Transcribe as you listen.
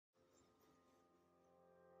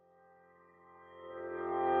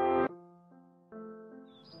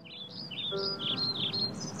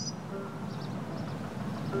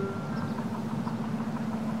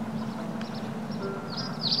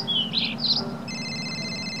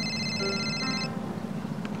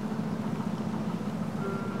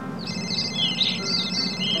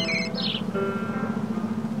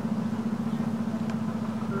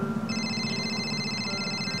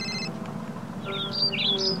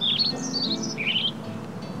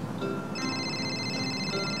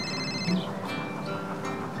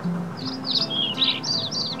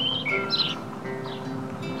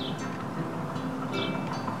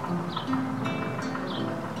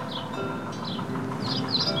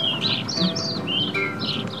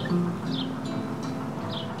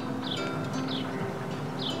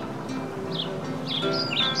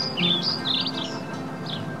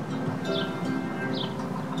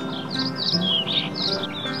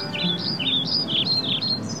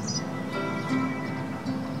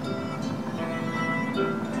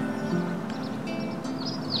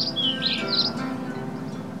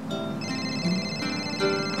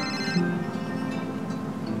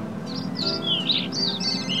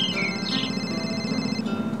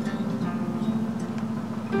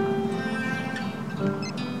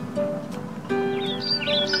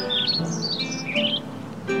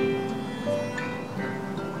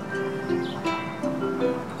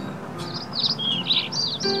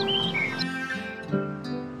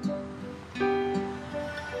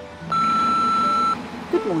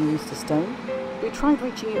tried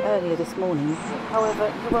reaching you earlier this morning,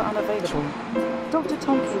 however, you were unavailable. Dr.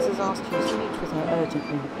 Tompkins has asked you to meet with her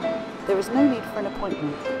urgently. There is no need for an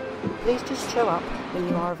appointment. Please just show up when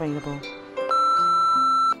you are available.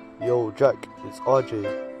 Yo, Jack, it's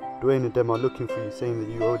RJ. Dwayne and them are looking for you, saying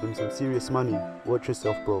that you owe them some serious money. Watch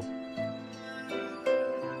yourself, bro.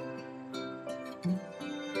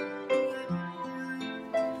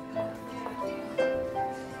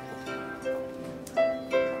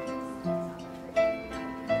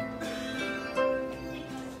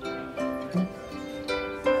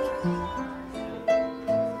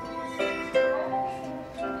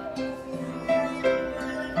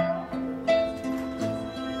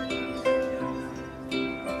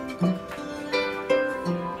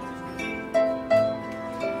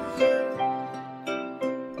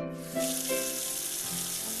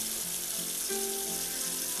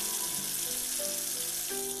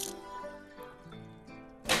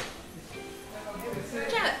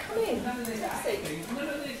 Jack, come in.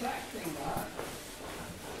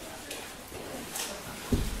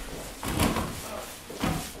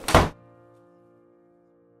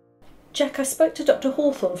 Jack, I spoke to Dr.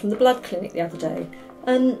 Hawthorne from the blood clinic the other day,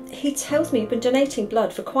 and he tells me you've been donating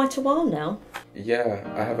blood for quite a while now. Yeah,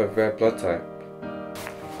 I have a rare blood type.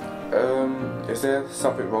 Is there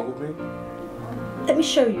something wrong with me? Let me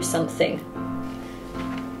show you something.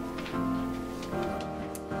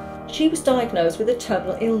 She was diagnosed with a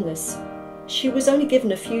terminal illness. She was only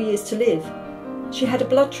given a few years to live. She had a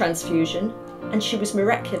blood transfusion and she was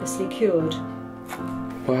miraculously cured.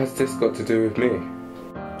 What has this got to do with me?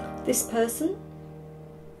 This person,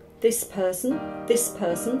 this person, this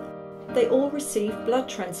person, they all received blood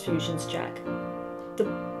transfusions, Jack. The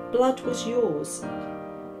blood was yours.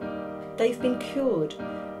 They've been cured.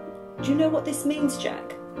 Do you know what this means,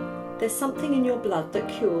 Jack? There's something in your blood that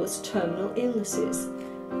cures terminal illnesses.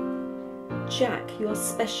 Jack, you're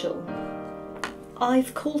special.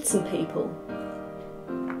 I've called some people.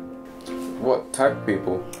 What type of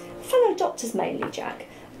people? Fellow doctors mainly, Jack.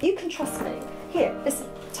 You can trust me. Here, listen,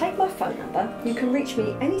 take my phone number. You can reach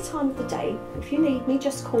me any time of the day. If you need me,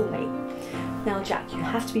 just call me. Now, Jack, you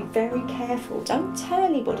have to be very careful. Don't tell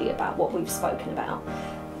anybody about what we've spoken about.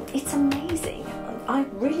 It's amazing. I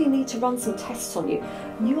really need to run some tests on you.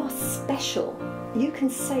 You are special. You can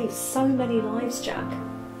save so many lives, Jack.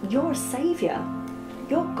 You're a saviour.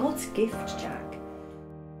 You're God's gift, Jack.